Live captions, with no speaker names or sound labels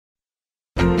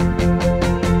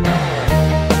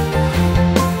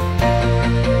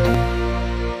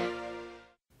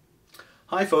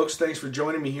Hi folks, thanks for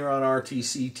joining me here on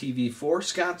RTC TV4.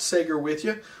 Scott Sager with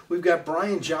you. We've got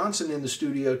Brian Johnson in the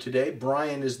studio today.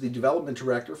 Brian is the Development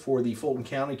Director for the Fulton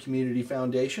County Community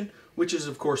Foundation, which is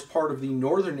of course part of the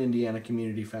Northern Indiana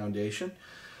Community Foundation.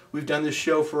 We've done this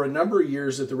show for a number of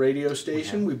years at the radio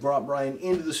station. We brought Brian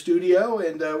into the studio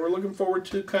and we're looking forward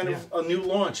to kind of a new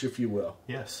launch, if you will.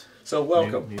 Yes. So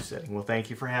welcome. New setting. Well,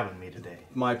 thank you for having me today.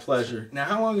 My pleasure. Now,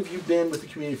 how long have you been with the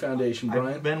Community Foundation, Brian?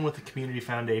 I've been with the Community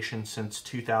Foundation since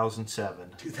 2007.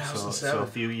 2007. So a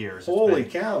few years. Holy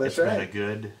cow, that's right. It's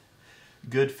been a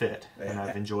good fit, and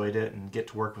I've enjoyed it and get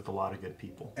to work with a lot of good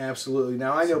people. Absolutely.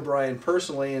 Now, I know Brian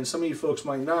personally, and some of you folks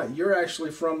might not. You're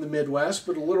actually from the Midwest,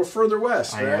 but a little further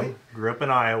west, right? I am. Grew up in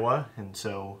Iowa,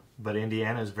 but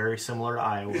Indiana is very similar to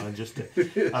Iowa, just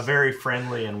a very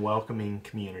friendly and welcoming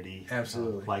community.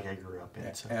 Absolutely. Like I grew up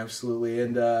in. So. Absolutely.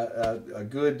 And a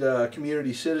good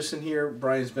community citizen here.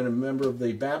 Brian's been a member of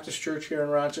the Baptist Church here in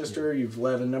Rochester. You've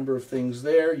led a number of things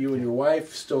there. You and your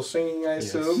wife still singing, I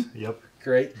assume? Yep.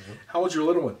 Great. Yep. How old's your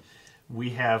little one?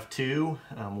 We have two,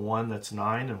 one that's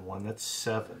 9 and one that's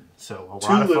 7. So a lot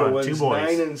Two of little fun. ones, 2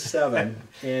 boys. 9 and 7.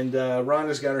 And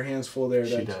Rhonda's got her hands full there.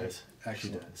 She does.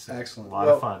 Excellent. She does. Excellent. A lot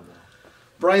of fun.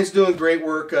 Brian's doing great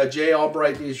work. Jay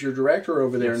Albright is your director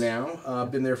over there Yes. now.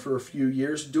 Been there for a few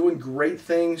years, doing great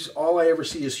things. All I ever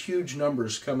see is huge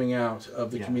numbers coming out of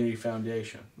the Community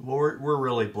Foundation. Well, we're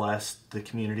really blessed. The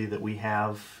community that we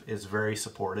have is very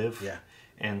supportive. Yeah.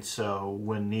 And so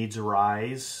when needs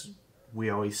arise, we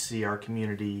always see our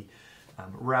community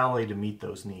rally to meet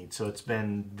those needs. So it's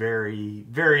been very,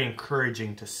 very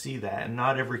encouraging to see that. And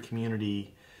not every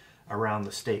community around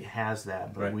the state has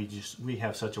that, but we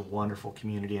have such a wonderful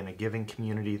community and a giving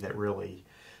community that really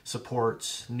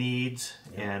supports needs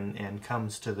and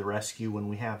comes to the rescue when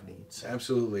we have needs.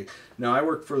 Absolutely. Now, I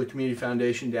worked for the Community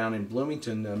Foundation down in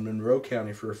Bloomington, Monroe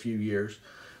County for a few years.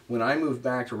 When I moved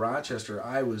back to Rochester,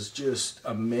 I was just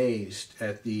amazed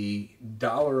at the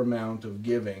dollar amount of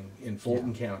giving in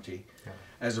Fulton County,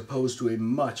 as opposed to a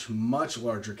much, much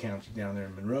larger county down there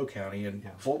in Monroe County. And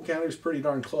Fulton County is pretty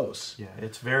darn close. Yeah,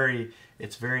 it's very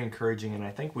encouraging, and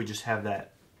I think we just have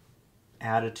that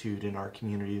attitude in our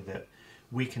community that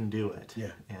we can do it.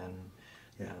 Yeah. And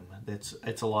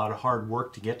it's a lot of hard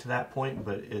work to get to that point,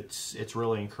 but it's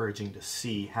really encouraging to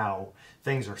see how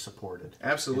things are supported.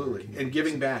 Absolutely. And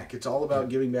giving back. It's all about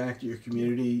giving back to your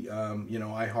community. You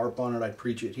know, I harp on it. I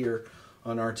preach it here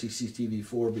on RTC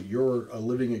TV4, but you're a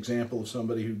living example of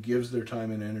somebody who gives their time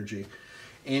and energy,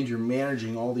 and you're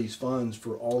managing all these funds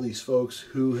for all these folks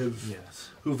who have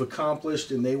who've accomplished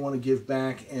and they want to give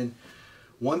back. And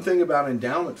one thing about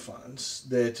endowment funds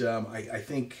that I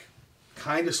think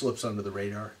kind of slips under the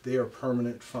radar, they are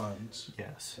permanent funds.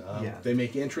 Yes. They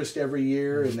make interest every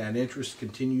year, and that interest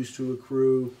continues to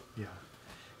accrue. Yeah.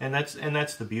 And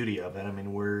that's the beauty of it. I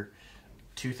mean,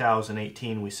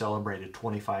 2018 we celebrated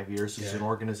 25 years as an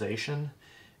organization,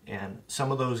 and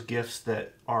some of those gifts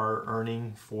that are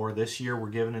earning for this year were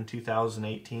given in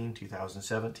 2018,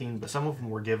 2017, but some of them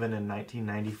were given in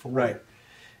 1994. Right.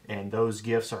 And those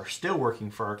gifts are still working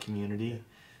for our community.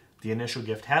 The initial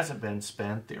gift hasn't been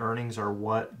spent. The earnings are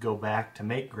what go back to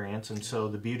make grants. And so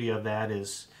the beauty of that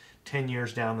is 10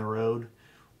 years down the road,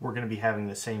 we're going to be having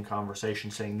the same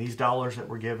conversation saying these dollars that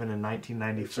were given in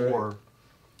 1994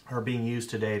 are being used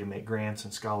today to make grants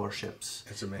and scholarships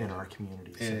in our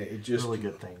community. So and it just, really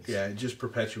good things. Yeah, it just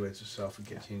perpetuates itself and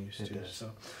continues to.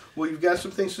 So, well, you've got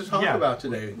some things to talk about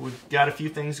today. We've got a few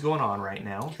things going on right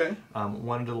now. Okay.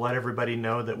 Wanted to let everybody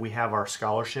know that we have our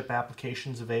scholarship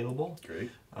applications available.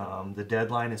 Great. The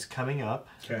deadline is coming up.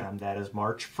 Okay. That is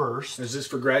March 1st. Is this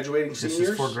for graduating seniors? This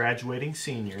is for graduating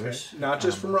seniors. Okay. Not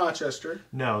just from Rochester?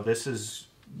 No,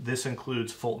 this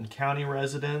includes Fulton County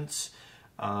residents,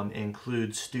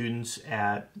 includes students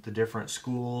at the different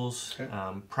schools,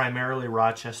 primarily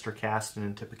Rochester, Caston,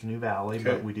 and Tippecanoe Valley,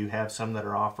 but we do have some that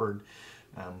are offered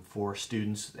for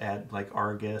students at like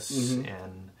Argus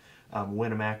and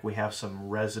Winnemac. We have some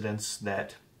residents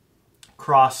that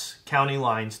cross county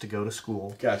lines to go to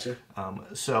school. Gotcha.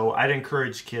 So I'd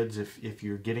encourage kids, if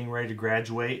you're getting ready to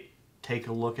graduate, take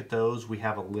a look at those. We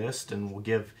have a list, and we'll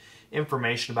give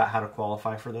information about how to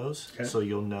qualify for those, so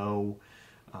you'll know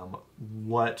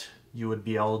what you would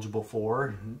be eligible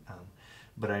for.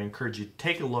 But I encourage you to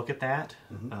take a look at that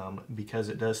because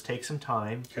it does take some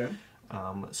time. Okay.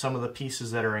 Some of the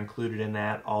pieces that are included in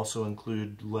that also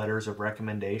include letters of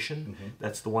recommendation.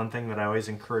 That's the one thing that I always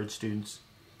encourage students.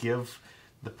 Give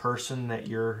the person that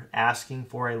you're asking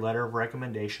for a letter of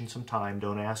recommendation some time.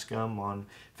 Don't ask them on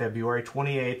February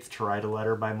 28th to write a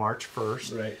letter by March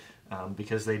 1st. Right.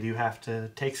 Because they do have to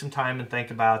take some time and think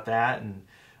about that. And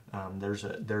There's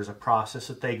a process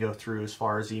that they go through as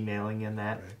far as emailing in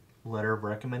that letter of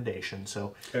recommendation.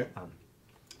 So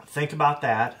think about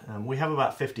that. We have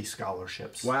about 50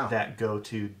 scholarships that go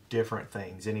to different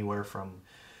things, anywhere from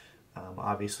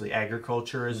obviously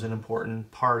agriculture is an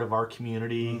important part of our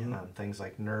community, things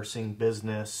like nursing,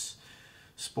 business,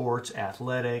 sports,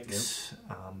 athletics,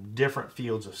 different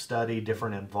fields of study,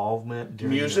 different involvement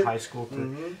during your high school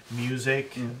career,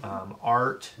 music,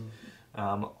 art,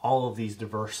 all of these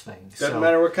diverse things. Doesn't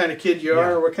matter what kind of kid you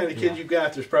are or what kind of kid you've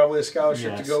got, there's probably a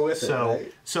scholarship to go with it,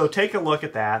 right? So take a look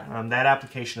at that. That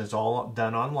application is all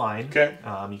done online. Okay.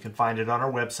 You can find it on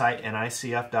our website,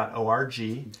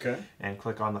 nicf.org, and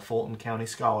click on the Fulton County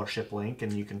Scholarship link,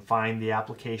 and you can find the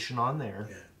application on there.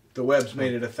 Yeah. The web's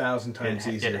made it 1,000 times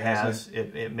easier. It has.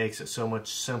 It makes it so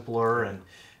much simpler,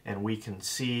 and we can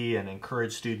see and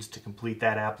encourage students to complete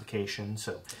that application.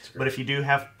 So, but if you do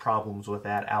have problems with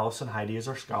that, Allison Heidi is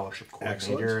our scholarship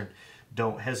coordinator, and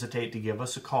don't hesitate to give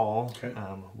us a call.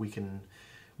 We can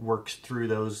work through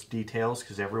those details,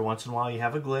 because every once in a while you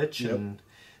have a glitch,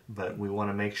 but we want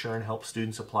to make sure and help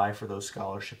students apply for those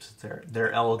scholarships that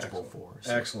they're eligible for.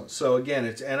 So. Excellent. So again,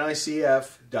 it's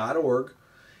nicf.org.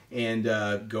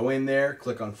 And go in there,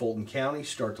 click on Fulton County,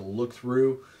 start to look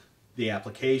through the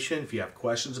application. If you have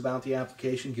questions about the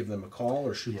application, give them a call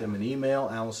or shoot them an email.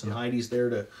 Allison Heidi's there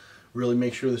to really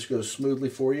make sure this goes smoothly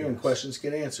for you and questions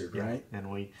get answered, right? And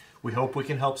we hope we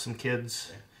can help some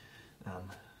kids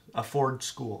afford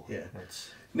school.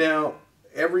 Now,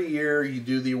 every year you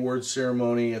do the awards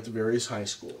ceremony at the various high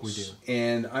schools. We do.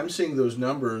 And I'm seeing those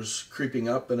numbers creeping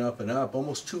up and up and up,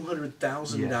 almost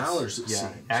 $200,000 it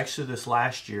seems. Actually, this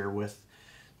last year,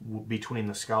 between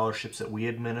the scholarships that we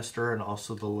administer and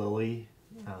also the Lilly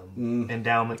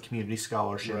Endowment Community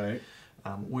Scholarship,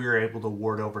 we were able to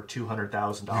award over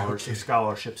 $200,000 in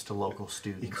scholarships to local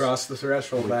students. You crossed the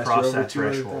threshold last year. We crossed that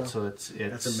threshold, so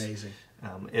that's amazing.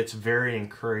 It's very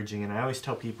encouraging, and I always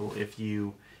tell people, if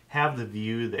you have the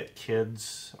view that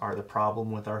kids are the problem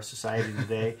with our society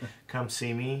today, come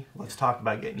see me. Let's talk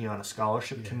about getting you on a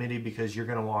scholarship committee, because you're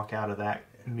going to walk out of that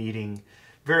meeting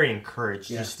very encouraged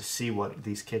just to see what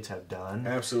these kids have done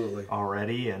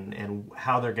already, and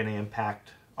how they're going to impact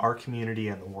our community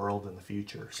and the world in the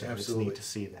future. So it's neat to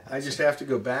see that. I just have to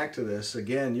go back to this.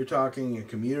 Again, you're talking a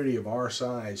community of our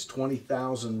size,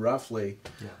 20,000 roughly,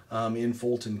 in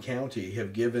Fulton County,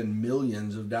 have given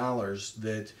millions of dollars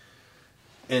that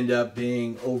end up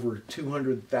being over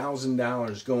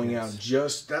 $200,000 going out.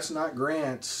 That's not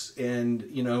grants and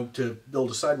to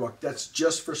build a sidewalk. That's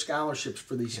just for scholarships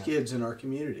for these kids in our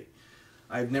community.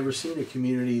 I've never seen a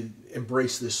community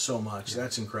embrace this so much.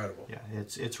 That's incredible.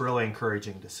 It's really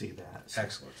encouraging to see that. So.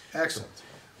 Excellent.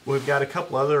 We've got a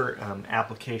couple other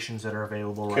applications that are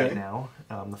available right now.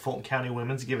 The Fulton County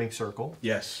Women's Giving Circle.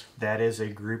 Yes. That is a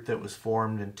group that was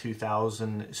formed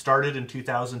in started in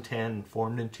 2010 and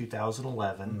formed in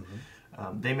 2011.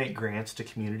 They make grants to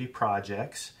community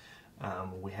projects.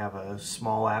 We have a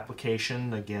small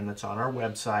application, again, that's on our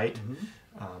website.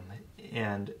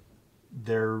 And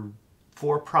they're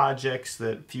for projects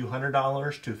that a few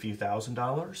 $100s to a few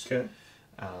 $1,000s.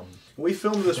 We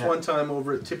filmed this one time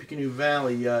over at Tippecanoe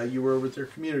Valley. You were over at their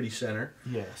community center.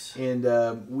 Yes. And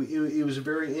it was a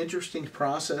very interesting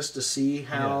process to see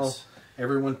how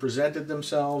everyone presented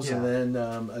themselves, and then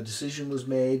a decision was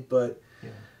made. But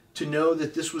to know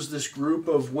that this was this group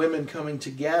of women coming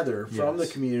together from the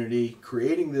community,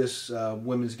 creating this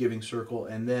Women's Giving Circle,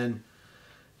 and then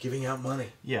giving out money.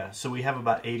 So we have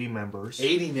about 80 members.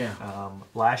 80 now.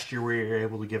 Last year we were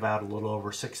able to give out a little over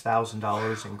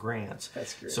 $6,000 in grants.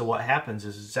 That's great. So what happens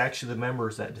is it's actually the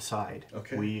members that decide.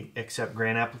 We accept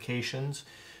grant applications.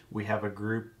 We have a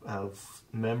group of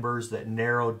members that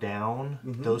narrow down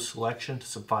those selections to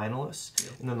some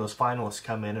finalists. And then those finalists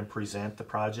come in and present the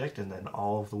project, and then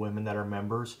all of the women that are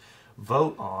members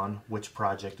vote on which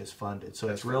project is funded. So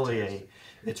it's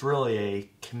really a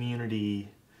community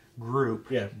group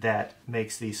that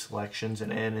makes these selections,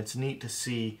 and it's neat to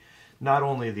see not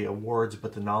only the awards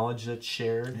but the knowledge that's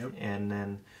shared, and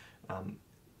then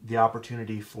the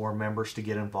opportunity for members to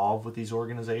get involved with these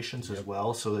organizations as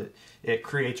well, so that it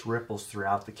creates ripples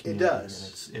throughout the community. It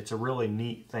does. And it's a really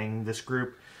neat thing. This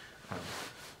group,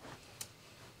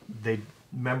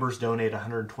 members donate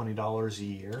 $120 a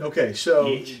year. So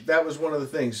each. That was one of the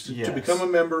things. To become a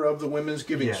member of the Women's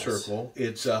Giving Circle,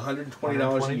 it's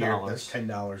 $120 a year. That's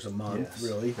 $10 a month,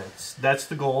 really. That's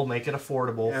the goal, make it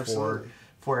affordable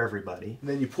for everybody. And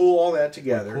then you pool all that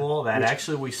together.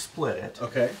 Actually, we split it.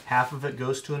 Half of it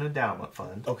goes to an endowment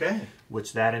fund.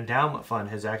 Which that endowment fund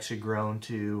has actually grown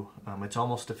to, it's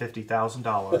almost to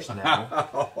 $50,000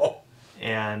 now.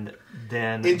 And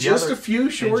then in just a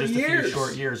few short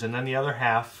years, and then the other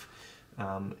half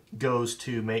goes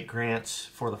to make grants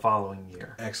for the following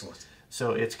year. Excellent.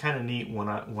 So it's kind of neat when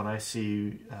I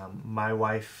see my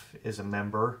wife is a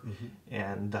member,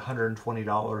 and the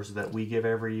 $120 that we give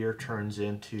every year turns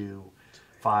into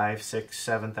 $5,000,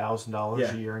 $6,000,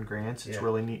 $7,000 a year in grants. It's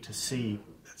really neat to see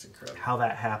how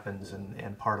that happens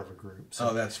and part of a group.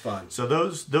 So, that's fun. So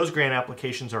those grant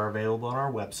applications are available on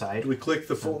our website. Do we click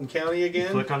the Fulton County again?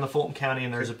 You click on the Fulton County,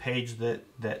 and there's a page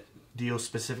that deals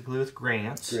specifically with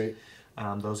grants. Great.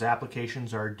 Those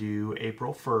applications are due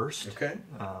April 1st. Okay.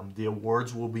 The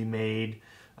awards will be made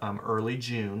early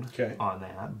June okay. on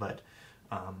that. But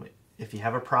if you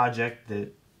have a project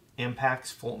that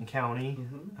impacts Fulton County,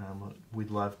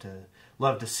 we'd love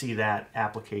to see that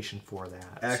application for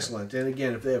that. Excellent. So, and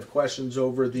again, if they have questions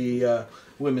over the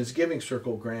Women's Giving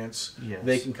Circle grants,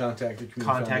 they can contact the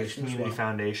Community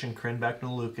Foundation. Corinne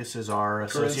Becknell Lucas is our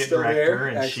associate director,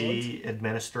 and Excellent. she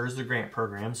administers the grant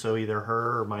program. So either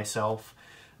her or myself,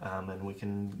 and we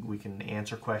can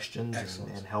answer questions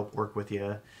and help work with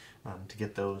you to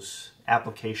get those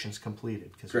applications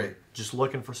completed, because we're just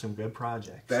looking for some good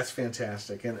projects. That's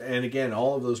fantastic. And again,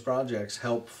 all of those projects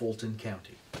help Fulton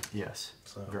County. Yes,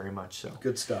 so, very much so.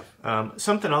 Good stuff.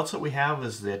 Something else that we have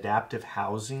is the Adaptive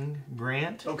Housing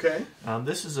Grant. Okay.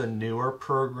 This is a newer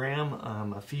program.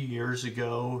 A few years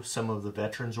ago, some of the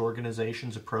veterans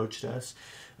organizations approached us.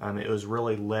 It was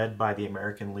really led by the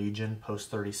American Legion, Post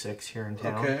 36 here in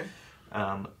town.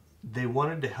 Okay. They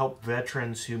wanted to help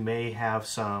veterans who may have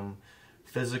some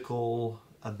physical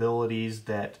abilities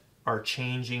that are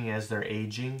changing as they're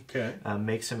aging,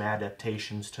 make some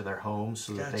adaptations to their homes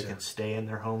so that they can stay in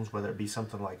their homes, whether it be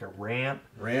something like a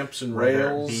ramps and rails,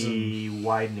 whether it be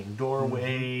widening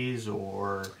doorways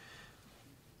or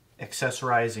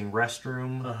accessorizing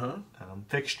restroom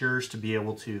fixtures to be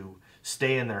able to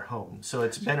stay in their home. So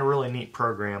it's been a really neat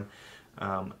program.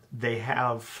 They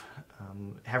have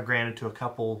granted to a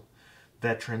couple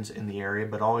veterans in the area,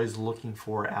 but always looking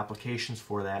for applications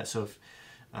for that. So if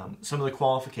some of the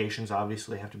qualifications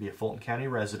obviously have to be a Fulton County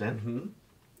resident.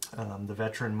 The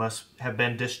veteran must have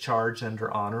been discharged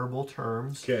under honorable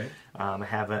terms.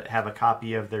 Have a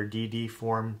copy of their DD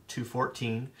Form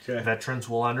 214. Veterans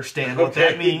will understand what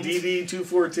that means. DD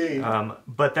 214.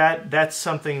 But that's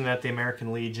something that the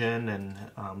American Legion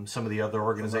and some of the other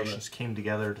organizations came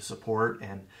together to support,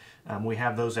 and we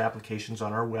have those applications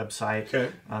on our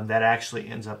website. That actually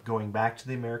ends up going back to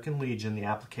the American Legion, the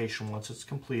application, once it's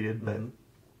completed. But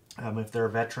if there are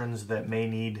veterans that may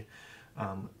need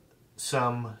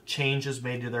some changes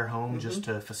made to their home just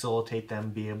to facilitate them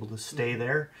be able to stay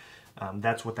there,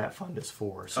 that's what that fund is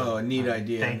for. So, a neat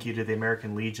idea. Thank you to the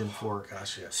American Legion for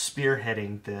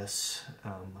spearheading this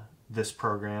this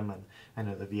program, and I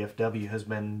know the VFW has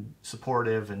been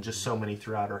supportive, and just so many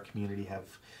throughout our community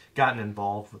have gotten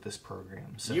involved with this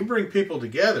program. So you bring people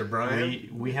together, Brian.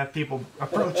 We have people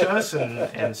approach us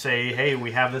and say, hey,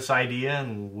 we have this idea,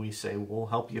 and we say, we'll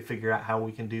help you figure out how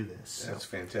we can do this. That's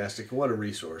fantastic. What a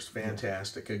resource.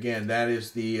 Fantastic. Again, that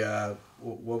is the,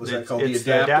 what was that called? The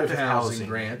Adaptive Housing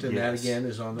Grant, and that again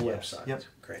is on the website.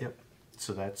 Great.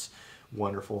 So that's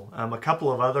wonderful. A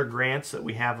couple of other grants that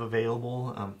we have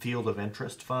available, Field of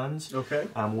Interest funds.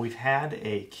 We've had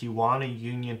a Kewanna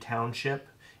Union Township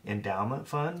Endowment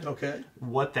Fund.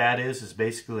 What that is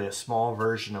basically a small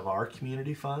version of our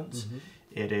community funds.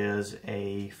 It is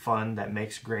a fund that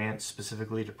makes grants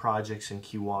specifically to projects in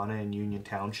Kewanna and Union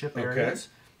Township areas.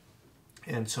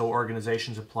 And so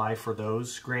organizations apply for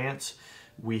those grants.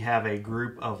 We have a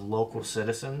group of local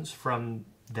citizens from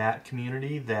that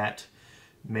community that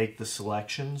make the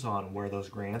selections on where those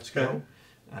grants go.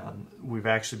 We've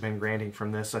actually been granting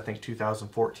from this. I think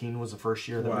 2014 was the first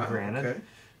year that we granted.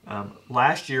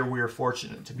 Last year, we were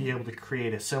fortunate to be able to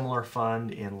create a similar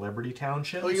fund in Liberty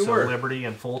Township. Liberty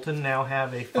and Fulton now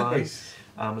have a fund.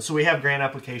 So we have grant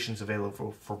applications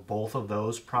available for both of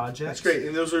those projects. That's great.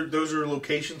 And those are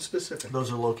location specific.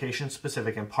 Those are location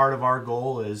specific, and part of our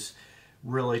goal is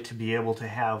really to be able to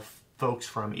have folks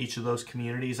from each of those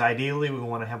communities. Ideally, we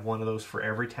want to have one of those for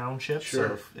every township.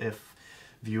 So if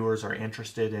viewers are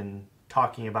interested in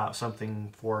talking about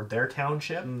something for their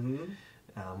township,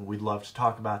 we'd love to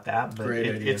talk about that. But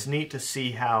it's neat to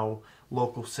see how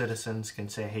local citizens can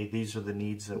say, hey, these are the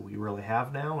needs that we really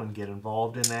have now, and get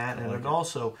involved in that. And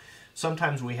also,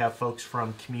 sometimes we have folks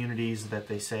from communities that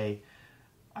they say,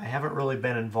 I haven't really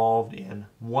been involved in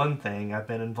one thing. I've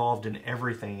been involved in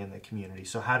everything in the community.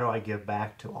 So how do I give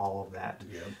back to all of that?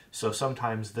 So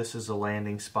sometimes this is a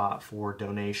landing spot for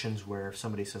donations, where if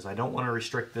somebody says, I don't want to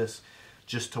restrict this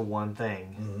just to one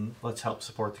thing. Let's help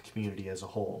support the community as a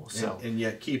whole. So and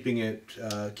yet keeping it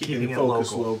keeping the it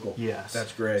focus local. local. Yes,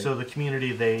 that's great. So the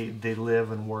community they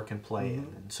live and work and play in,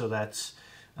 and so that's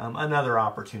another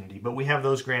opportunity. But we have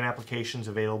those grant applications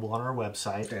available on our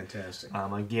website. Fantastic.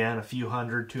 Again, a few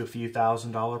 $100 to a few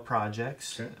 $1,000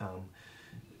 projects. Okay.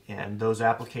 And those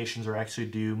applications are actually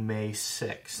due May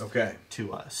 6th Okay.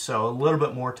 to us. So a little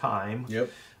bit more time Yep.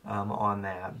 on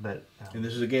that. But And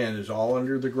this is, again, is all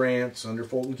under the grants, under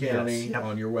Fulton County, Yes, yep.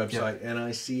 on your website,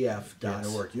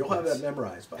 nicf.org. You'll have Yes. that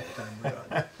memorized by the time we're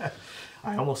done.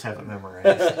 I almost have it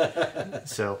memorized.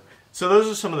 So those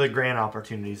are some of the grant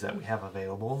opportunities that we have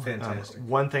available. Fantastic.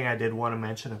 One thing I did want to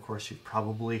mention, of course, you've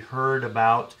probably heard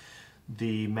about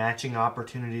the matching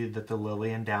opportunity that the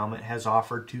Lilly Endowment has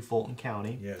offered to Fulton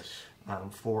County. Yes.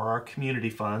 For our community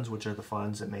funds, which are the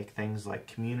funds that make things like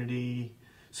community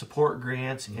support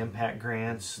grants, impact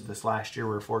grants. This last year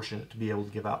we were fortunate to be able to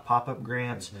give out pop-up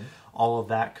grants. All of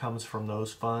that comes from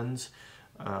those funds.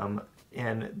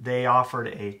 And they offered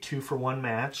a 2-for-1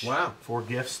 match. Wow. For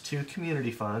gifts to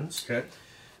community funds. Okay.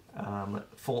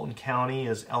 Fulton County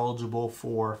is eligible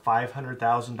for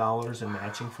 $500,000 in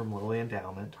matching from Lilly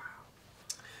Endowment.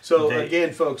 So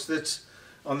again, folks, that's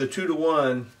on the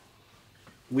 2-to-1.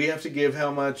 We have to give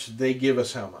how much, they give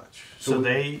us how much. So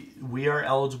we are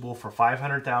eligible for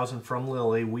 $500,000 from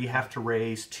Lilly. We have to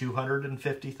raise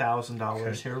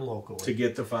 $250,000 here locally to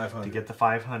get the 500. To get the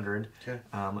 500. Okay.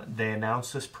 They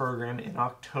announced this program in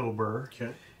October.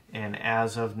 Okay. And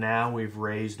as of now, we've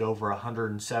raised over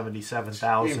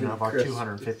 $177,000 of our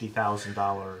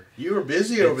 $250,000. You were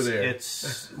busy over there.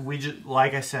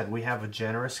 Like I said, we have a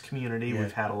generous community. Yeah.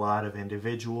 We've had a lot of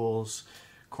individuals,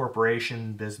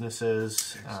 corporation,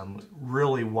 businesses,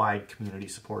 really wide community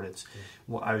support.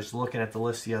 I was looking at the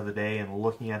list the other day and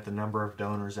looking at the number of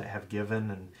donors that have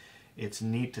given, and it's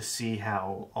neat to see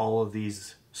how all of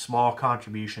these small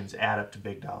contributions add up to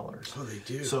big dollars. Oh, they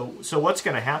do. So what's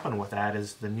going to happen with that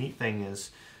is, the neat thing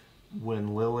is,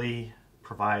 when Lilly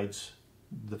provides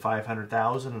the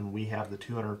 $500,000 and we have the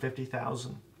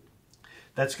 $250,000,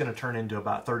 that's going to turn into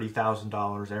about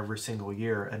 $30,000 every single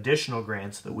year, additional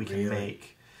grants that we can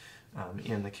make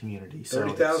in the community. So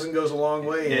 $30,000 goes a long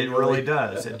way. It really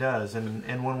does. It does.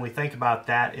 And when we think about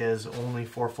that, is only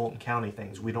for Fulton County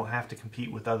things. We don't have to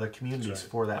compete with other communities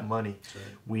for that money.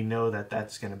 We know that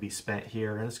that's going to be spent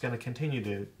here, and it's going to continue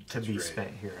to be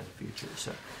spent here in the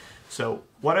future. So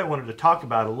what I wanted to talk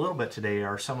about a little bit today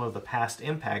are some of the past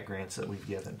impact grants that we've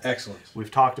given. Excellent.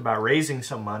 We've talked about raising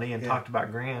some money and talked about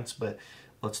grants, but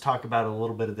let's talk about a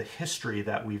little bit of the history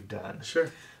that we've done. Sure.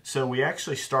 So we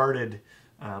actually started,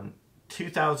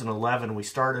 2011, we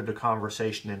started a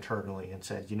conversation internally and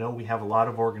said, we have a lot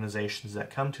of organizations that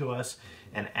come to us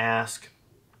and ask,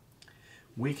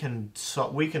 we can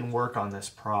work on this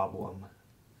problem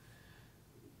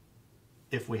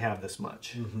if we have this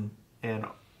much. And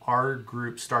our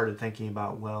group started thinking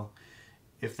about, well,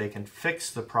 if they can fix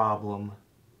the problem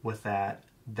with that,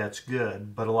 that's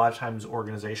good. But a lot of times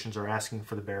organizations are asking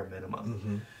for the bare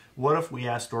minimum. What if we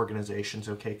asked organizations,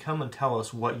 okay, come and tell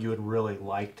us what you would really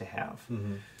like to have.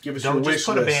 Give us your wish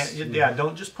list.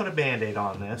 Don't just put a Band-Aid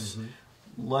on this.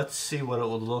 Let's see what it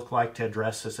would look like to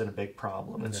address this in a big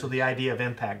problem. And so the idea of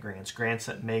impact grants, grants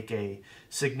that make a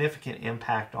significant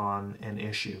impact on an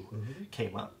issue,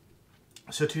 came up.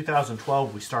 So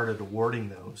 2012, we started awarding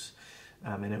those.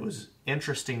 And it was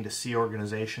interesting to see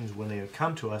organizations when they would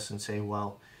come to us and say,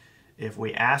 well, if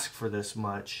we ask for this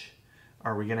much,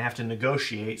 are we going to have to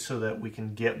negotiate so that we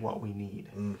can get what we need?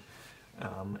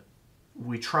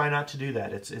 We try not to do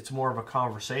that. It's more of a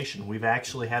conversation. We've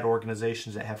actually had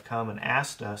organizations that have come and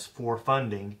asked us for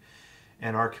funding,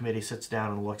 and our committee sits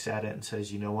down and looks at it and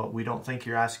says, you know what, we don't think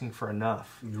you're asking for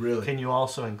enough. Really? Can you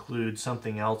also include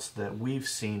something else that we've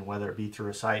seen, whether it be through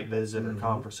a site visit or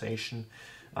conversation?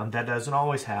 That doesn't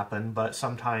always happen, but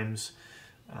sometimes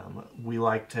we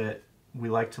like to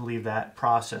leave that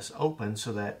process open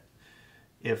so that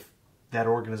if that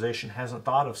organization hasn't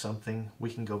thought of something, we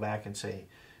can go back and say,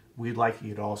 we'd like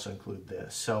you to also include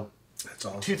this. So that's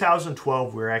awesome.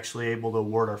 2012, we were actually able to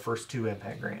award our first 2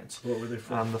 impact grants. What were they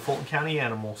for? The Fulton County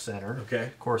Animal Center. Okay.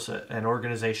 Of course, an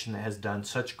organization that has done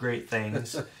such great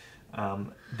things.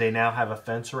 They now have a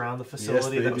fence around the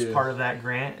facility that was part of that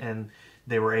grant, and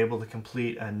they were able to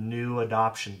complete a new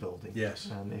adoption building.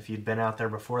 Yes. If you'd been out there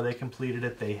before they completed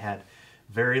it, they had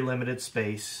very limited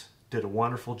space, did a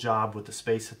wonderful job with the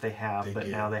space that they have,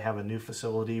 now they have a new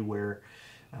facility where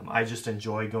I just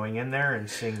enjoy going in there and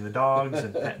seeing the dogs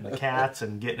and petting the cats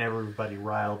and getting everybody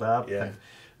riled up. Yeah.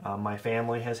 And, my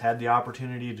family has had the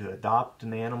opportunity to adopt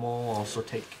an animal, also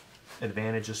take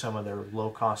advantage of some of their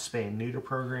low-cost spay and neuter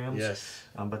programs. Yes.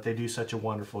 But they do such a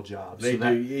wonderful job. They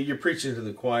do. You're preaching to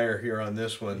the choir here on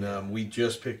this one. Yeah. We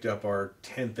just picked up our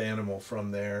 10th animal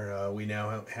from there. We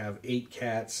now have 8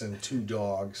 cats and 2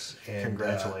 dogs. And,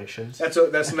 congratulations.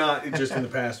 That's not just in the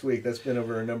past week. That's been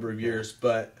over a number of years.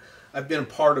 But I've been a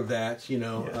part of that, you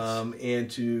know, yes.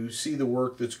 And to see the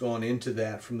work that's gone into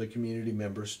that from the community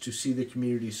members, to see the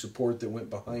community support that went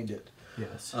behind it.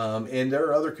 Yes. And there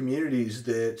are other communities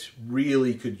that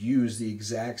really could use the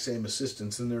exact same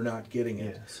assistance, and they're not getting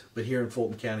it. Yes. But here in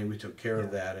Fulton County, we took care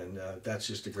of that, and that's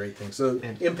just a great thing. So,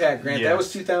 Impact Grant, that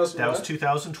was 2000. That was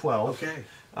 2012. Okay.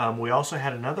 We also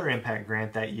had another Impact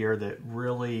Grant that year that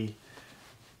really,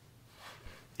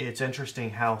 it's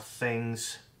interesting how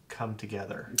things come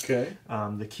together. Okay.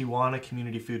 The Kewanna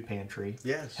Community Food Pantry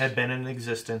had been in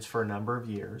existence for a number of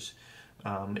years.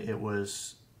 It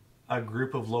was a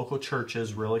group of local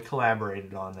churches really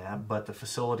collaborated on that, but the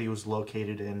facility was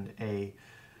located in a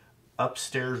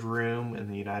upstairs room in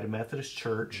the United Methodist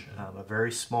Church, a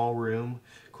very small room.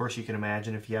 Of course, you can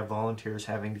imagine if you have volunteers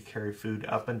having to carry food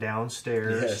up and down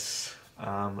stairs.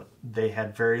 Yes. They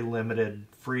had very limited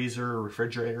freezer,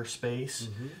 refrigerator space.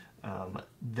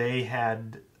 They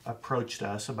had approached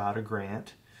us about a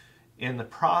grant. In the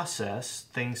process,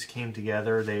 things came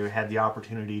together. They had the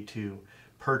opportunity to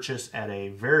purchase at a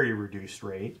very reduced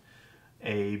rate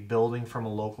a building from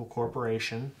a local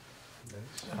corporation.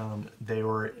 Nice.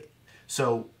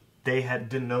 They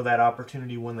didn't know that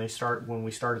opportunity when we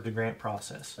started the grant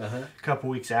process. A couple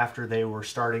weeks after they were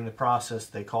starting the process,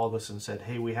 they called us and said,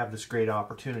 "Hey, we have this great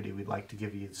opportunity. We'd like to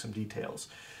give you some details."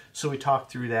 So we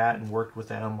talked through that and worked with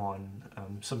them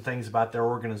on some things about their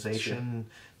organization,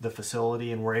 the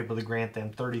facility, and were able to grant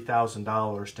them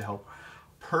 $30,000 to help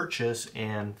purchase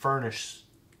and furnish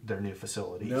their new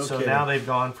facility. So now they've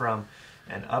gone from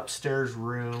an upstairs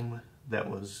room that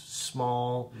was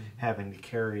small, having to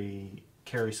carry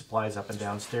supplies up and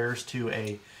downstairs, to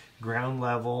a ground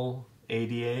level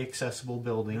ADA accessible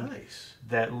building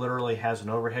that literally has an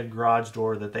overhead garage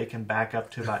door that they can back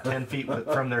up to about 10 feet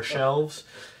from their shelves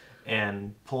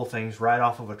and pull things right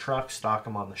off of a truck, stock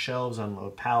them on the shelves,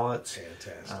 unload pallets.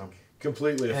 Fantastic.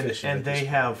 Completely efficient. And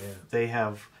they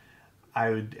have, I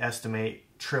would estimate,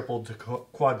 tripled to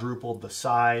quadrupled the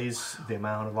size, the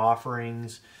amount of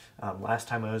offerings. Last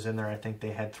time I was in there, I think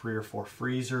they had 3 or 4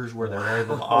 freezers where they were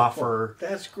able to offer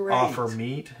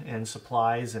meat and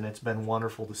supplies, and it's been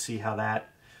wonderful to see how that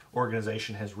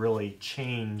organization has really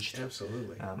changed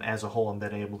as a whole and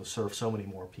been able to serve so many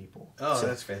more people. Oh,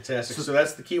 that's fantastic. So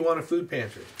that's the Kewanna Food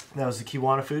Pantry. That was the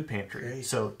Kewanna Food Pantry. Great.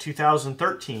 So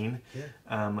 2013,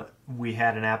 we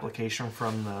had an application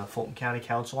from the Fulton County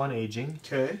Council on Aging.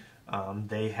 Okay.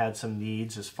 They had some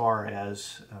needs as far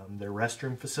as their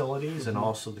restroom facilities and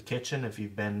also the kitchen. If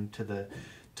you've been to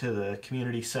the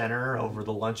community center over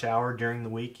the lunch hour during the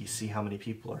week, you see how many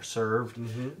people are served.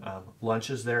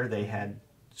 Lunches there, they had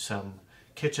some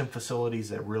kitchen facilities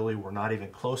that really were not even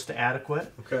close to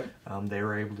adequate. Okay. They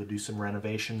were able to do some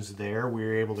renovations there. We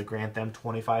were able to grant them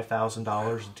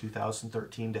 $25,000 in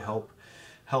 2013 to help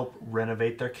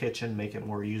renovate their kitchen, make it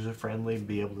more user-friendly, and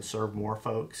be able to serve more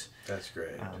folks. That's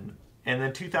great. And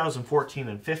then 2014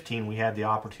 and 15, we had the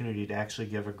opportunity to actually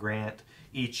give a grant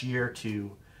each year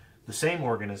to the same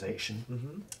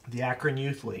organization, the Akron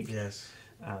Youth League. Yes.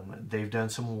 They've done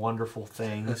some wonderful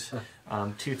things.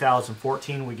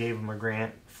 2014, we gave them a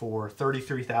grant for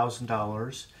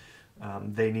 $33,000.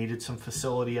 They needed some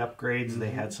facility upgrades.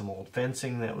 They had some old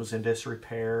fencing that was in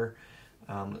disrepair.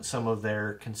 Some of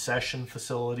their concession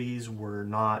facilities were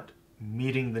not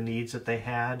meeting the needs that they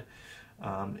had.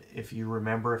 If you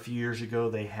remember, a few years ago,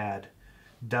 they had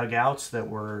dugouts that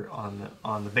were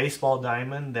on the baseball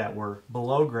diamond that were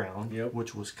below ground,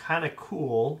 which was kind of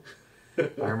cool.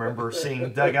 I remember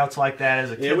seeing dugouts like that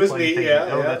as a kid. It was playing, neat,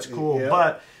 thinking, that's cool. Yeah.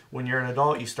 But when you're an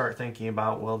adult, you start thinking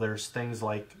about, well, there's things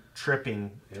like tripping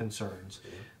concerns.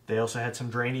 They also had some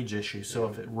drainage issues. So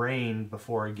if it rained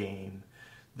before a game,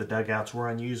 the dugouts were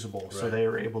unusable. So they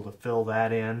were able to fill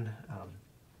that in.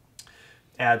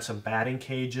 Add some batting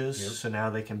cages, so now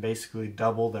they can basically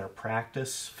double their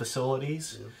practice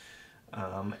facilities.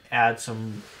 Add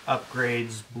some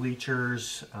upgrades,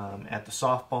 bleachers at the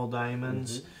softball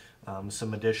diamonds,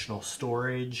 some additional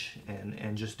storage,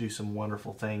 and just do some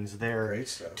wonderful things there. Great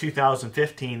stuff.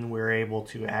 2015, we were able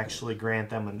to actually grant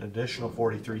them an additional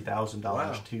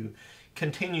 $43,000 to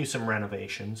continue some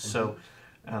renovations. So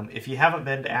if you haven't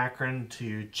been to Akron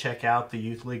to check out the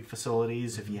Youth League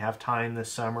facilities, if you have time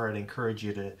this summer, I'd encourage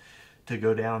you to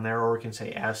go down there, or we can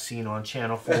say as seen on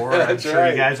Channel 4. I'm sure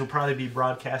you guys will probably be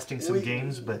broadcasting some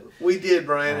games. But we did,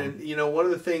 Brian. And, you know, one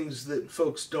of the things that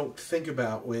folks don't think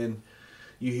about when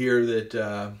you hear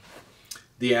that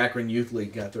the Akron Youth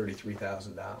League got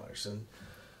 $33,000, and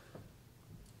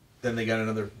then they got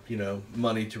another,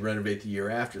 money to renovate the year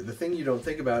after. The thing you don't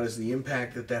think about is the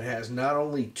impact that has not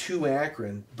only to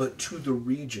Akron, but to the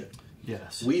region.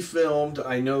 Yes. We filmed,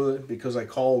 I know that because I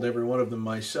called every one of them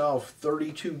myself,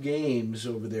 32 games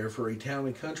over there for a town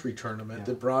and country tournament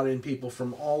that brought in people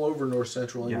from all over north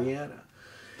central Indiana.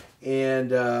 And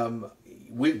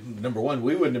number one,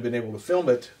 we wouldn't have been able to film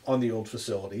it on the old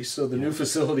facilities, so the new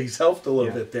facilities helped a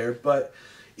little bit there. But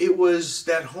it was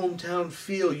that hometown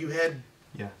feel. You had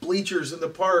bleachers in the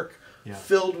park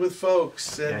filled with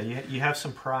folks. And you have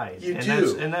some pride. You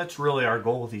do. And that's really our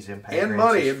goal with these impact and grants.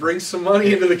 Money. It brings some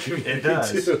money into the community, it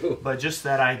does. too. But just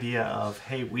that idea of,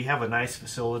 hey, we have a nice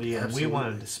facility and we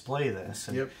want to display this.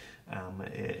 And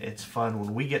it's fun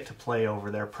when we get to play over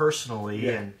there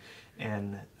personally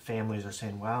and families are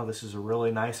saying, wow, this is a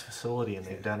really nice facility and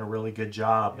they've done a really good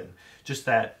job. And just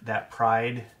that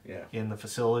pride in the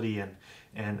facility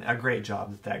and a great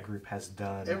job that group has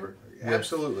done.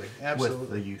 Absolutely. With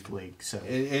the youth league. So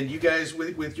and you guys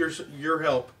with your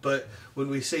help, but when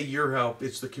we say your help,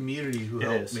 it's the community who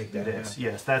helped make that happen.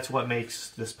 Yes, that's what makes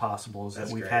this possible. Is that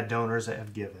we've had donors that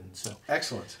have given. So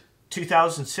excellent.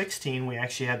 2016, we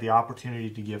actually had the opportunity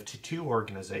to give to two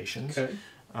organizations. Okay.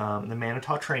 The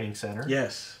Manitou Training Center.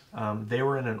 Yes. They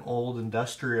were in an old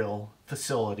industrial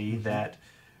facility that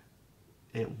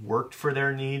it worked for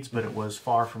their needs, but it was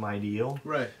far from ideal.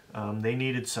 Right. They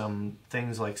needed some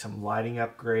things like some lighting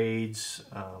upgrades,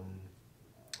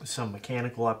 some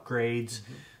mechanical upgrades.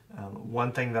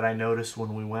 One thing that I noticed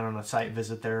when we went on a site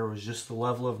visit there was just the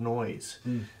level of noise.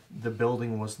 The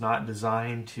building was not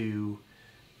designed to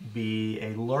be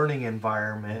a learning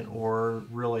environment or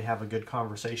really have a good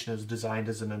conversation. It was designed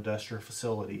as an industrial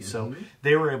facility. So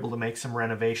they were able to make some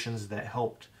renovations that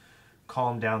helped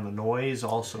calm down the noise,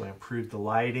 also improve the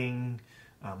lighting,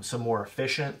 some more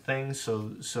efficient things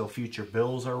so future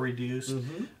bills are reduced.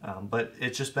 But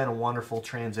it's just been a wonderful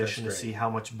transition to see how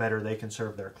much better they can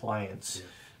serve their clients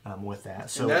with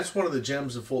that. So and that's one of the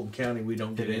gems of Fulton County we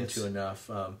don't get into enough.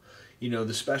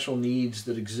 The special needs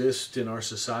that exist in our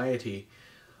society,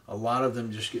 a lot of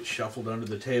them just get shuffled under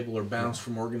the table or bounce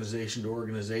from organization to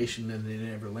organization, and they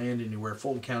never land anywhere.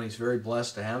 Fulton County is very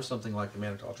blessed to have something like the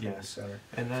Manitou Training Center.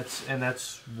 And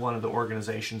that's one of the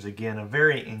organizations, again, a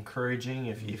very encouraging.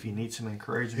 If you need some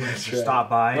encouragement, stop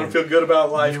by. Don't feel good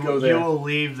about life, go there. You will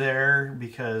leave there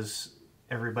because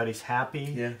everybody's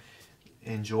happy.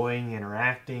 Enjoying,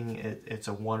 interacting. It's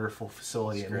a wonderful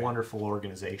facility and wonderful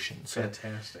organization. So,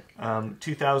 fantastic.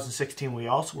 2016, we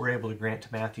also were able to grant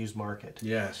to Matthews Market.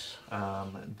 Yes.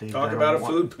 Talk about a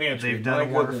food pantry. They've done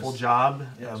a wonderful job.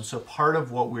 So part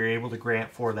of what we were able to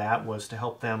grant for that was to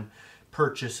help them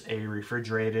purchase a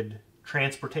refrigerated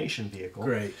transportation vehicle.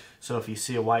 Great. So if you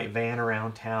see a white van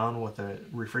around town with a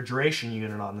refrigeration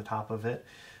unit on the top of it,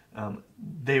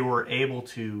 they were able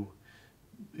to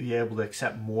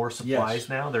accept more supplies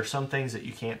now. There's some things that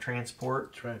you can't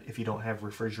transport if you don't have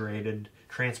refrigerated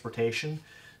transportation.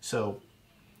 So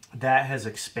that has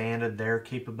expanded their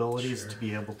capabilities to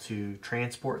be able to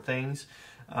transport things.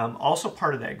 Also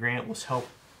part of that grant was help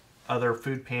other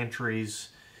food pantries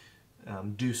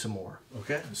do some more.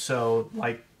 Okay. So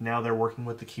like now they're working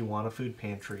with the Kiwanis Food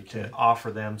Pantry to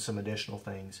offer them some additional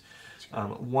things.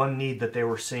 One need that they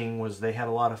were seeing was they had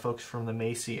a lot of folks from the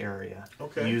Macy area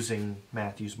using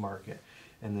Matthews Market.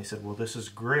 And they said, well, this is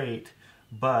great,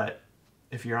 but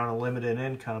if you're on a limited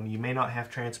income, you may not have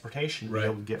transportation to be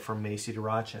able to get from Macy to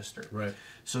Rochester. Right.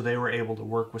 So they were able to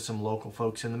work with some local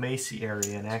folks in the Macy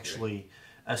area and actually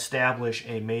establish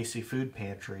a Macy food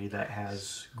pantry that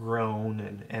has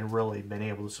grown and really been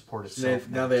able to support itself.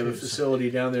 Now they have a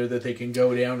facility down there that they can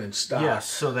go down and stock. Yes,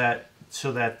 so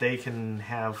that they can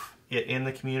have it in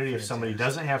the community. If somebody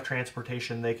doesn't have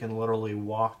transportation, they can literally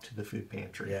walk to the food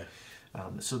pantry.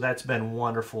 So that's been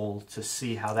wonderful to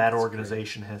see how that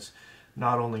organization has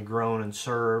not only grown and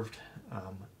served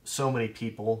so many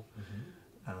people.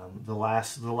 The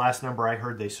last number I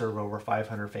heard, they serve over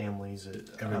 500 families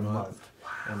a month. Wow.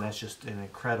 And that's just an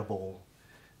incredible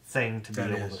thing to be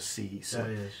able to see. So, that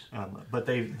is. But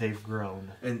they've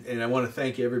grown. And I want to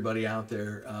thank everybody out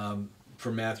there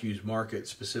for Matthews Market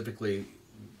specifically.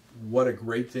 What a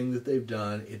great thing that they've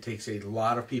done. It takes a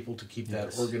lot of people to keep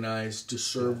that organized, to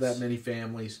serve that many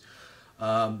families.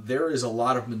 There is a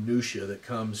lot of minutia that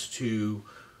comes to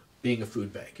being a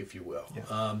food bank, if you will.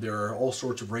 There are all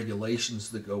sorts of regulations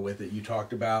that go with it. You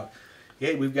talked about,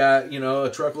 hey, we've got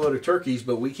a truckload of turkeys,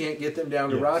 but we can't get them down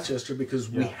to Rochester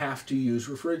because we have to use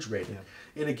refrigerated.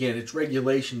 And again, it's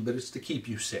regulation, but it's to keep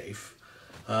you safe.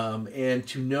 And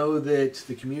to know that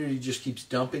the community just keeps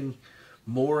dumping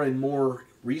more and more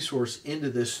resource into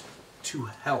this to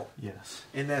help. Yes.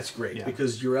 And that's great Yeah.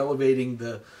 because you're elevating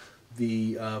the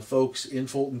folks in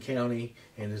Fulton County,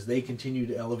 and as they continue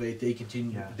to elevate,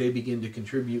 they begin to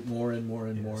contribute more and more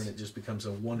and more, and it just becomes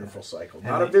a wonderful cycle. And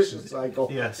Not a vicious cycle,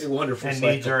 yes. a wonderful and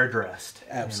cycle. needs are addressed.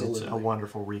 Absolutely. And it's a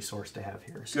wonderful resource to have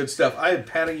here. So. Good stuff. I am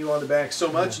patting you on the back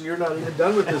so much, and you're not even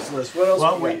done with this list. What else?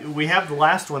 Well, we have the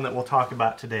last one that we'll talk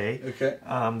about today. Okay.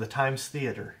 The Times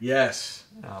Theater. Yes.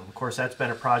 Of course, that's been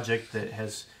a project that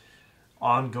has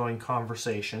ongoing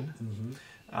conversation.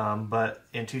 But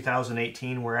in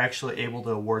 2018, we're actually able to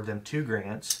award them 2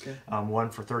 grants. Okay. One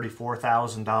for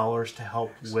 $34,000 to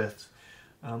help with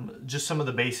just some of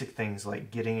the basic things like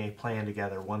getting a plan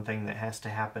together. One thing that has to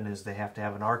happen is they have to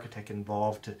have an architect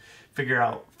involved to figure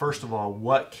out, first of all,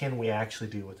 what can we actually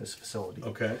do with this facility.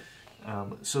 Okay.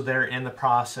 So they're in the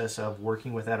process of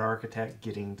working with that architect,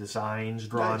 getting designs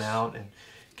drawn out, and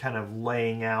kind of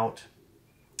laying out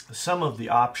some of the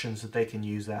options that they can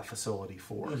use that facility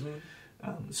for.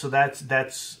 So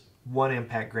that's one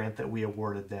impact grant that we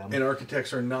awarded them. And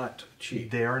architects are not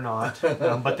cheap. They are not,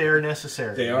 but they are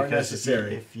necessary. They are because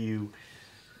necessary. If you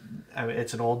I mean,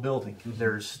 it's an old building.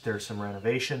 There's some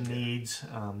renovation needs.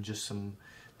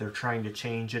 They're trying to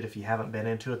change it. If you haven't been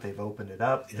into it, they've opened it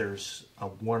up. There's a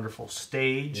wonderful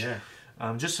stage.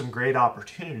 Just some great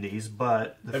opportunities,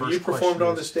 but the have first you performed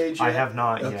on is, the stage yet? I have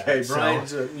not yet. Okay,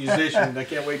 Brian's a musician. I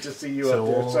can't wait to see you So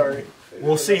up there. Sorry.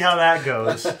 We'll see how that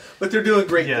goes. But they're doing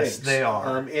great Yes, things. they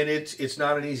are. And it's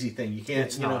not an easy thing. You can't.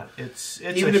 It's you not. know, It's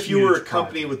even a if you were a huge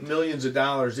company project. with millions of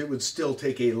dollars, it would still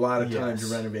take a lot of time to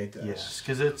Yes. renovate this. Yes,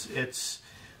 because it's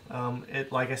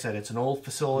like I said, it's an old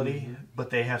facility,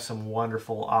 but they have some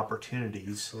wonderful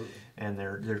opportunities, Absolutely. and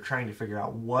they're trying to figure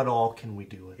out what all can we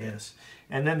do with this.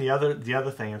 And then the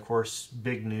other thing, of course,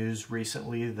 big news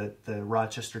recently that the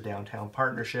Rochester Downtown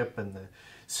Partnership and the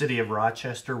City of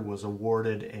Rochester was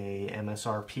awarded a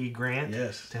MSRP grant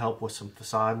to help with some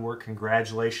facade work.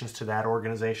 Congratulations to that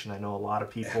organization. I know a lot of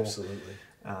people Absolutely.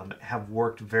 Have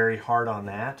worked very hard on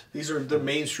that. These are the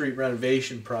Main Street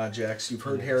renovation projects. You've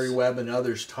heard Harry Webb and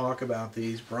others talk about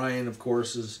these. Brian, of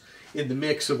course, is in the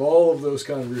mix of all of those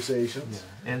conversations.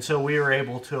 And so we were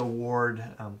able to award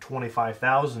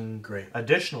 $25,000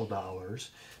 additional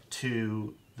dollars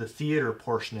to the theater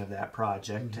portion of that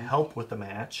project to help with the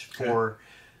match for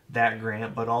that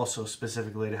grant, but also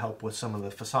specifically to help with some of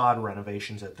the facade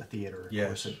renovations at the theater. Of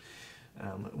course.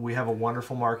 We have a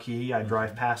wonderful marquee. I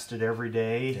drive past it every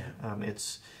day.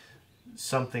 It's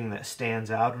something that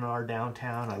stands out in our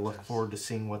downtown. I look forward to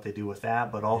seeing what they do with that,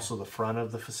 but also the front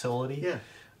of the facility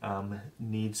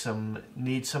needs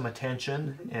some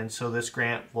attention, and so this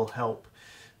grant will help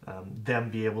them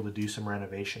be able to do some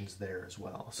renovations there as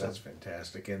well. So that's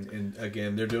fantastic, and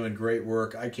again, they're doing great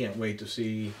work. I can't wait to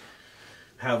see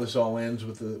how this all ends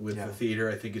with the theater.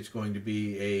 I think it's going to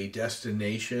be a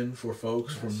destination for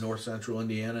folks from North Central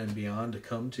Indiana and beyond to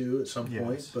come to at some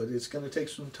point, but it's going to take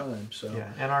some time. So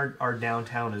and our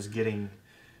downtown is getting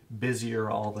busier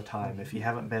all the time. If you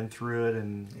haven't been through it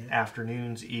in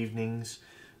afternoons, evenings,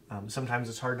 sometimes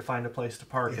it's hard to find a place to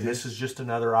park, and this is just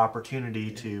another opportunity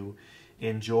to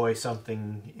enjoy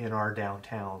something in our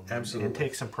downtown and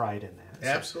take some pride in that.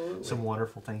 Absolutely. Some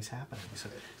wonderful things happening.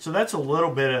 So that's a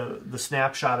little bit of the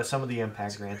snapshot of some of the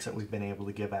impact grants that we've been able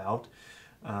to give out.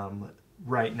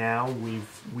 Right now,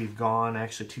 we've gone,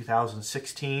 actually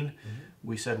 2016,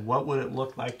 we said, what would it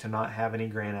look like to not have any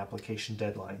grant application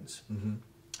deadlines?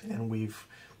 And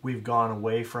we've gone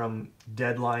away from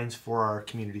deadlines for our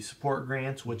community support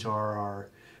grants, which are our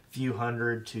few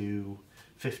hundred to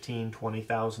 $15,000,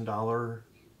 $20,000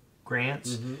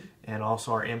 grants, and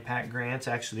also our impact grants.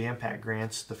 Actually, the impact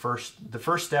grants, the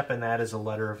first step in that is a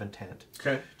letter of intent.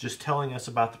 Just telling us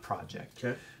about the project.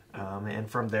 And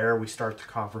from there, we start the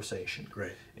conversation.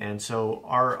 And so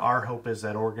our hope is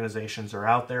that organizations are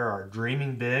out there, are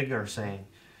dreaming big, are saying,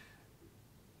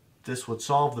 this would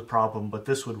solve the problem, but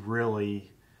this would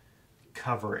really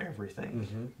cover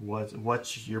everything.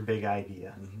 What's your big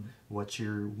idea? What's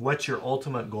your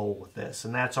ultimate goal with this?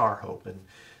 And that's our hope, and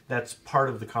that's part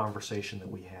of the conversation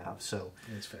that we have. So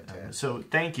it's fantastic. So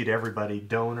thank you to everybody,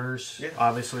 donors.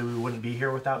 Obviously, we wouldn't be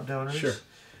here without donors.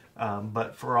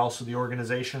 But for also the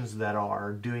organizations that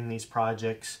are doing these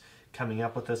projects, coming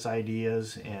up with these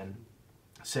ideas and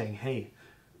saying, hey,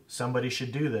 somebody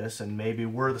should do this, and maybe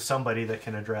we're the somebody that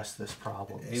can address this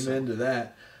problem. Amen to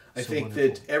that. I think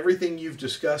that everything you've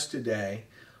discussed today,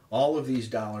 all of these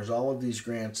dollars, all of these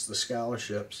grants, the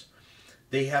scholarships,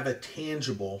 they have a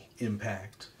tangible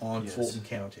impact on Fulton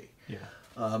County.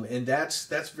 And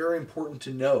that's very important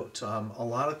to note. A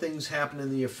lot of things happen in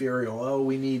the ethereal. Oh,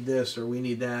 we need this or we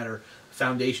need that, or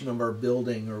foundation of our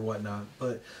building or whatnot.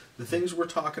 But the things we're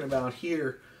talking about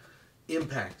here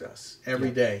impact us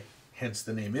every day, hence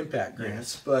the name Impact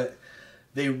Grants. Yes. But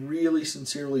they really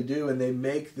sincerely do, and they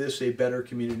make this a better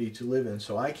community to live in.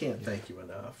 So I can't thank you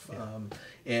enough.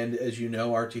 And as you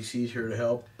know, RTC is here to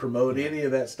help promote any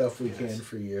of that stuff we can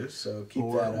for you. So keep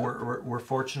that up. We're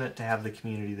fortunate to have the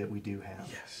community that we do have.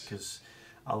 Yes. Because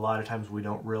a lot of times we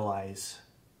don't realize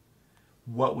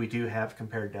what we do have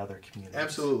compared to other communities.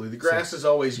 Absolutely. The grass is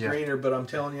always greener, but I'm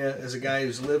telling you, as a guy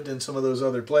who's lived in some of those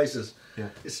other places,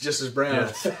 it's just as brown.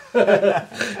 Yes.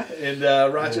 And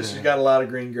Rochester's got a lot of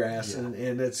green grass, and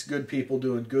it's good people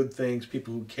doing good things,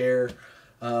 people who care.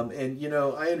 And, you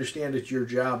know, I understand it's your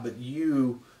job, but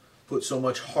you put so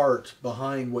much heart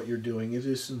behind what you're doing. It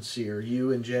is sincere.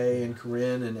 You and Jay and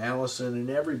Corinne and Allison and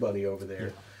everybody over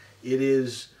there. It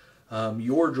is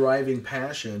your driving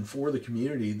passion for the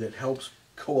community that helps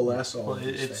coalesce all of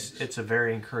these things. It's a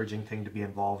very encouraging thing to be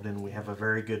involved in. We have a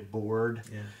very good board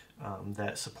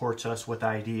that supports us with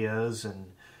ideas and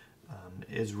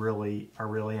are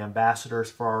really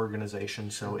ambassadors for our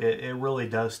organization. So it really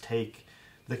does take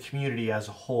the community as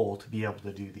a whole to be able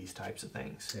to do these types of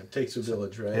things. Yeah, it takes a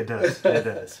village, right? It does. It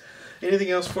does.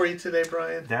 Anything else for you today,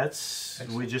 Brian?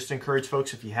 We just encourage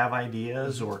folks, if you have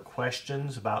ideas or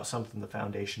questions about something the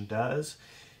foundation does,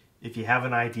 if you have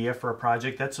an idea for a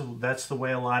project, that's the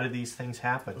way a lot of these things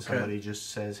happen. Okay. Somebody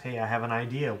just says, hey, I have an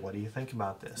idea. What do you think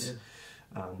about this?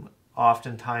 Yeah.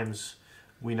 Oftentimes,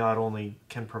 we not only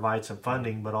can provide some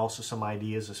funding, but also some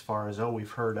ideas as far as,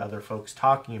 we've heard other folks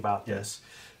talking about this.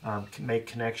 Make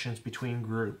connections between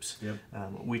groups. Yep.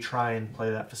 We try and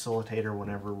play that facilitator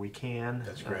whenever we can.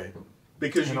 That's great.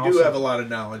 Because you do have a lot of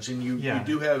knowledge, and you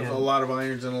do have a lot of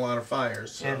irons and a lot of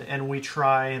fires. So. And we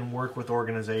try and work with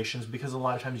organizations, because a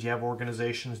lot of times you have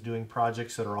organizations doing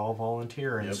projects that are all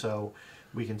volunteer, and so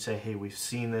we can say, hey, we've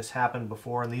seen this happen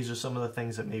before, and these are some of the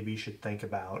things that maybe you should think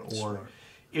about, or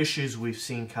issues we've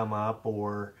seen come up,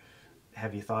 or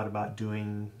have you thought about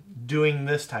doing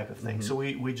this type of thing? So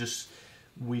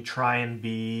we try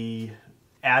and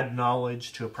add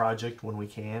knowledge to a project when we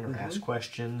can, or ask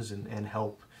questions and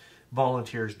help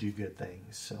volunteers do good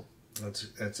things. So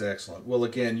that's excellent. Well,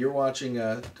 again, you're watching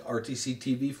RTC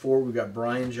TV4. We've got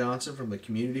Brian Johnson from the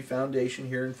Community Foundation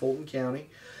here in Fulton County.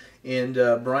 And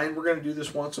Brian, we're going to do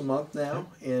this once a month now,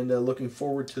 and looking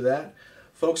forward to that.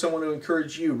 Folks, I want to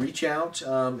encourage you, reach out.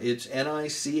 It's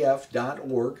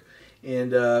nicf.org.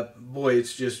 And boy,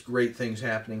 it's just great things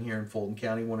happening here in Fulton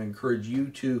County. I want to encourage you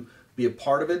to be a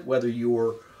part of it, whether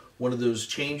you're one of those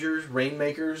changers,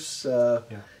 rainmakers,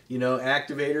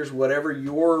 activators, whatever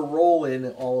your role in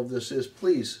all of this is.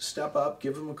 Please step up,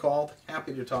 give them a call.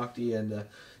 Happy to talk to you and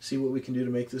see what we can do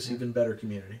to make this even better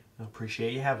community. I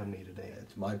appreciate you having me today.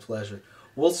 It's my pleasure.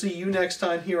 We'll see you next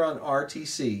time here on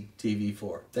RTC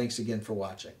TV4. Thanks again for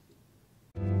watching.